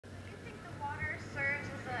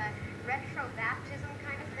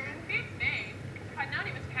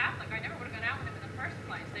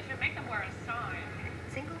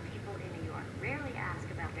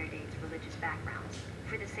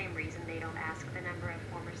ask the number of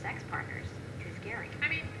former sex partners. Too scary. I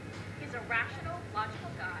mean, he's a rational,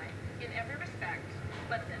 logical guy in every respect,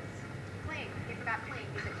 but this. Cling. You forgot Cling.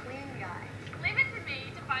 He's a clean guy. Leave it to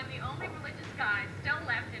me to find the only religious guy still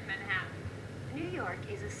left in Manhattan. New York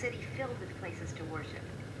is a city filled with places to worship,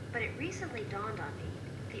 but it recently dawned on me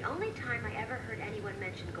the only time I ever heard anyone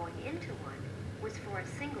mention going into one was for a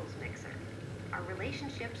singles mixer. Are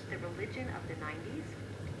relationships the religion of the 90s?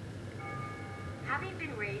 Having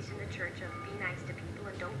been raised in the church of be nice to people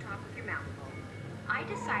and don't talk with your mouth full, I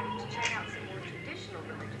decided to check out some more traditional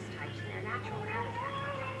religious types in their natural habitat.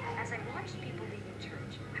 As I watched people leaving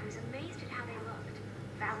church, I was amazed at how they looked.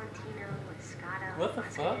 Valentino, Escada, What the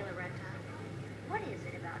fuck? Loretta. What is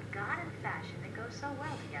it about God and fashion that goes so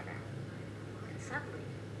well together? And suddenly,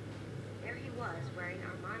 there he was wearing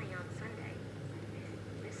Armani on Sunday.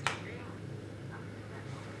 Mr. Ring.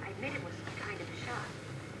 I admit it was kind of a shock.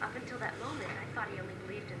 Up until that moment, I thought he only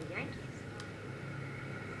believed in the Yankees.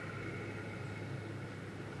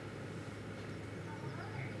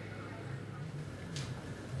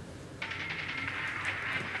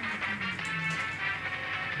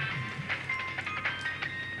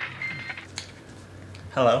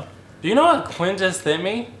 Hello? Do you know what Quinn just sent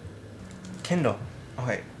me? Kendall.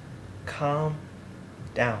 Okay. Calm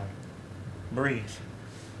down. Breathe.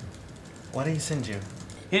 What did he send you?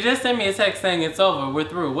 He just sent me a text saying it's over, we're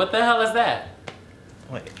through. What the hell is that?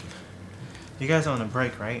 Wait. You guys are on a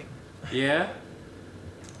break, right? Yeah?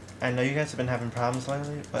 I know you guys have been having problems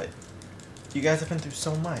lately, but you guys have been through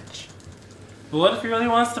so much. But what if he really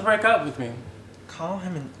wants to break up with me? Call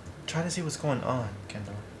him and try to see what's going on,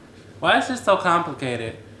 Kendall. Why is it so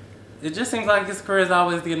complicated? It just seems like his career is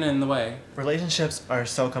always getting in the way. Relationships are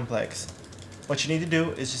so complex. What you need to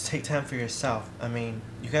do is just take time for yourself. I mean,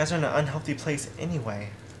 you guys are in an unhealthy place anyway.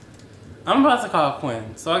 I'm about to call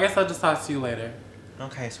Quinn, so I guess I'll just talk to you later.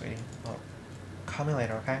 Okay, sweetie. Well, call me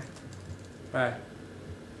later, okay? Bye.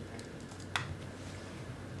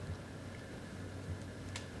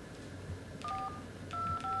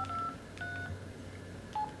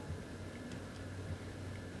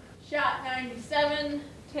 Shot 97,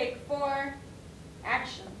 take 4,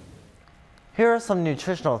 action. Here are some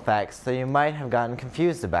nutritional facts that you might have gotten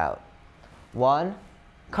confused about. 1.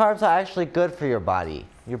 Carbs are actually good for your body.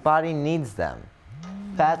 Your body needs them.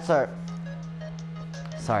 Fats are...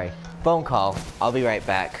 Sorry, phone call. I'll be right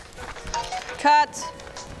back. Cut!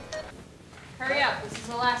 Hurry up, this is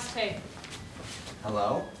the last take.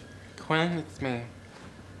 Hello? Quinn, it's me.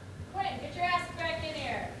 Quinn, get your ass back in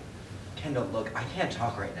here. Kendall, look, I can't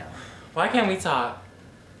talk right now. Why can't we talk?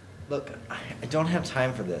 Look, I don't have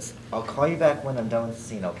time for this. I'll call you back when I'm done with the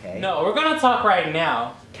scene, okay? No, we're gonna talk right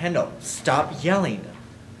now. Kendall, stop yelling.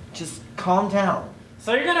 Just calm down.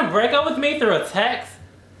 So you're gonna break up with me through a text?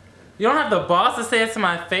 You don't have the balls to say it to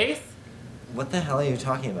my face? What the hell are you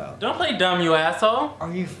talking about? Don't play dumb, you asshole.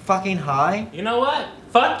 Are you fucking high? You know what?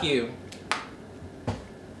 Fuck you.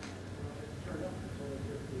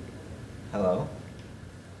 Hello?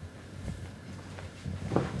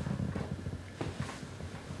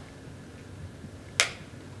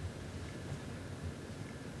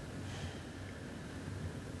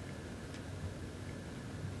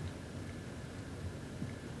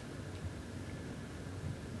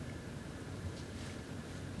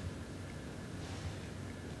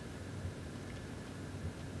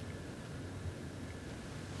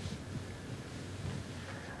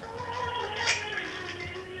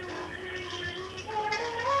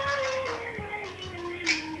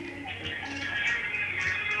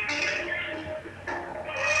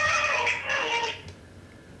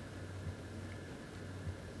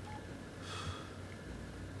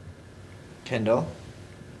 Kendall?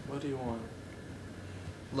 What do you want?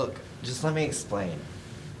 Look, just let me explain.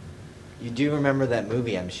 You do remember that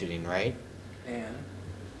movie I'm shooting, right? And?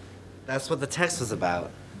 That's what the text was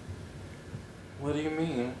about. What do you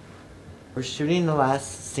mean? We're shooting the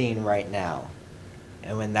last scene right now.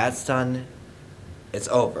 And when that's done, it's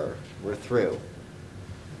over. We're through.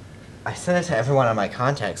 I sent it to everyone on my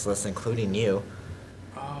contacts list, including you.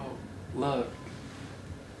 Oh, look.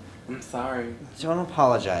 I'm sorry. Don't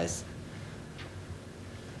apologize.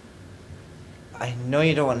 I know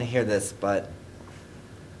you don't want to hear this, but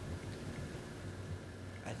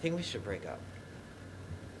I think we should break up.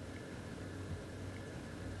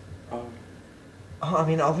 Oh. Oh, I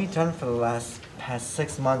mean, all we've done for the past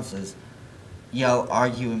 6 months is yell,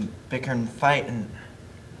 argue, and bicker and fight, and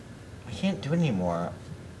I can't do it anymore.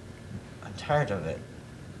 I'm tired of it.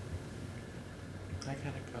 I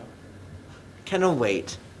gotta go. Kendall,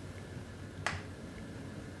 wait.